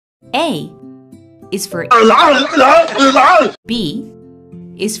A is for B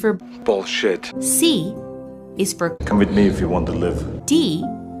is for Bullshit. C is for Come with me if you want to live. D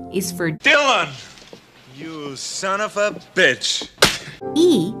is for Dylan! You son of a bitch!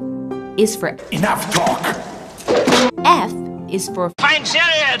 E is for Enough talk! F is for Fine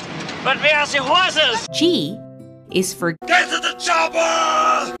chariot, but where's the horses? G is for Get to the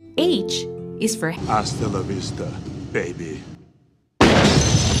chopper! H is for Hasta la vista, baby.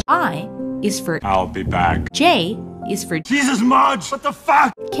 I is for I'll be back. J is for Jesus, Marge! What the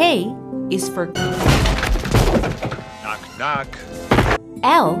fuck? K is for Knock, knock.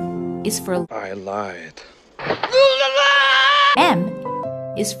 L is for I lied. M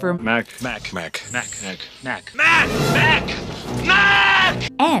is for Mac.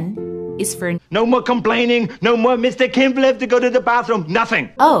 N is for No more complaining. No more Mr. Kimble have to go to the bathroom. Nothing.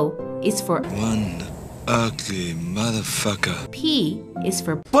 O is for One ugly motherfucker. P is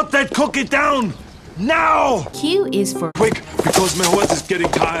for Put that cookie down! Now! Q is for Quick, because my horse is getting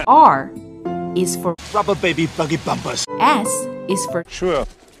tired. R is for Rubber baby buggy bumpers. S is for Sure.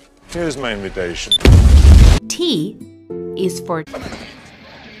 Here's my invitation. T is for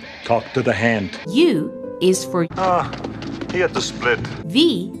Talk to the hand. U is for He had to split.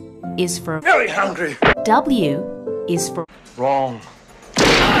 V is for Very hungry. W is for Wrong.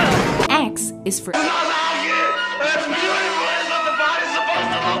 X is for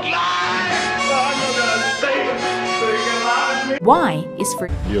Y is for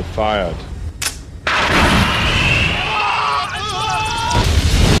You're fired.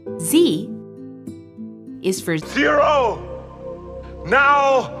 Z is for Zero!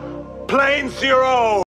 Now, plain zero!